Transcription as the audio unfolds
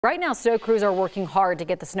Right now, snow crews are working hard to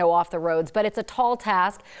get the snow off the roads, but it's a tall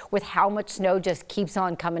task with how much snow just keeps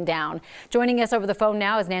on coming down. Joining us over the phone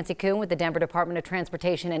now is Nancy Kuhn with the Denver Department of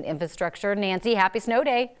Transportation and Infrastructure. Nancy, happy snow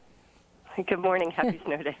day. Good morning. Happy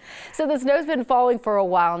snow day. So the snow's been falling for a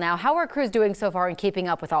while now. How are crews doing so far in keeping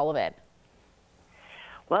up with all of it?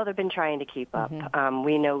 Well, they've been trying to keep up.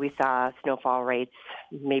 We know we saw snowfall rates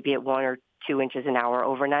maybe at 1 or 2 inches an hour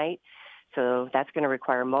overnight. So that's going to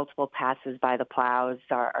require multiple passes by the plows,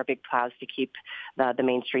 our big plows, to keep the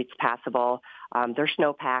main streets passable. They're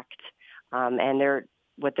snow-packed, and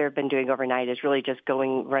what they've been doing overnight is really just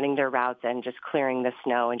running their routes and just clearing the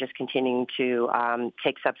snow and just continuing to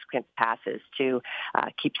take subsequent passes to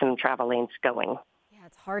keep some travel lanes going. Yeah,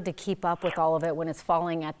 it's hard to keep up with all of it when it's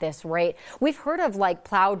falling at this rate. We've heard of like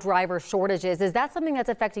plow driver shortages. Is that something that's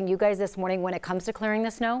affecting you guys this morning when it comes to clearing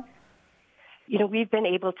the snow? You know, we've been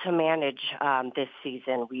able to manage this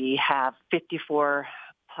season. We have 54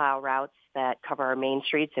 plow routes that cover our main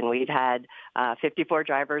streets, and we've had 54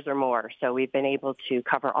 drivers or more. So we've been able to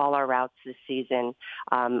cover all our routes this season.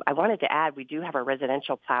 I wanted to add, we do have our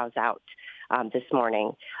residential plows out this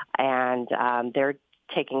morning, and they're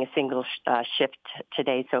taking a single shift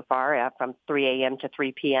today so far from 3 a.m. to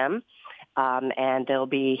 3 p.m., and they'll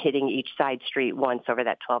be hitting each side street once over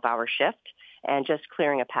that 12-hour shift, and just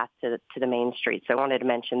clearing a path to the main street. So I wanted to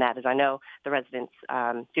mention that, as I know the residents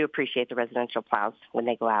do appreciate the residential plows when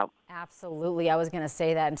they go out. Absolutely. I was going to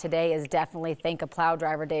say that, and today is definitely Thank a Plow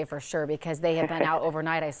Driver Day for sure, because they have been out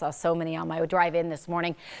overnight. I saw so many on my drive in this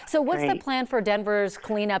morning. So what's the plan for Denver's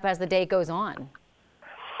cleanup as the day goes on?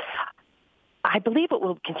 I believe what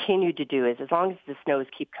we'll continue to do is, as long as the snows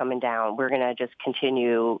keep coming down, we're going to just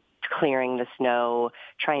continue clearing the snow,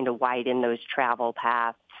 trying to widen those travel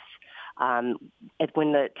paths.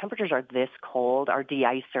 When the temperatures are this cold, our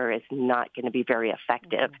de-icer is not going to be very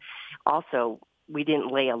effective. Also, we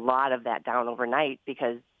didn't lay a lot of that down overnight,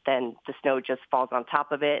 because then the snow just falls on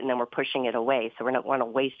top of it, and then we're pushing it away. So we don't want to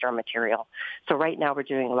waste our material. So right now we're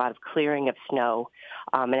doing a lot of clearing of snow.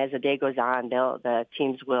 And as the day goes on, the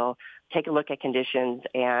teams will take a look at conditions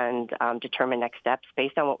and determine next steps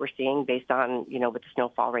based on what we're seeing, based on what the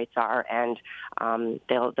snowfall rates are, and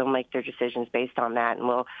they'll make their decisions based on that. And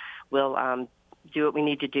we'll do what we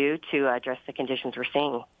need to do to address the conditions we're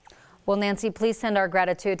seeing. Well, Nancy, please send our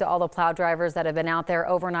gratitude to all the plow drivers that have been out there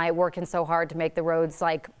overnight working so hard to make the roads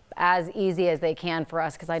as easy as they can for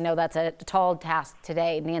us, because I know that's a tall task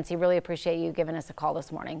today. Nancy, really appreciate you giving us a call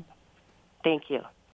this morning. Thank you.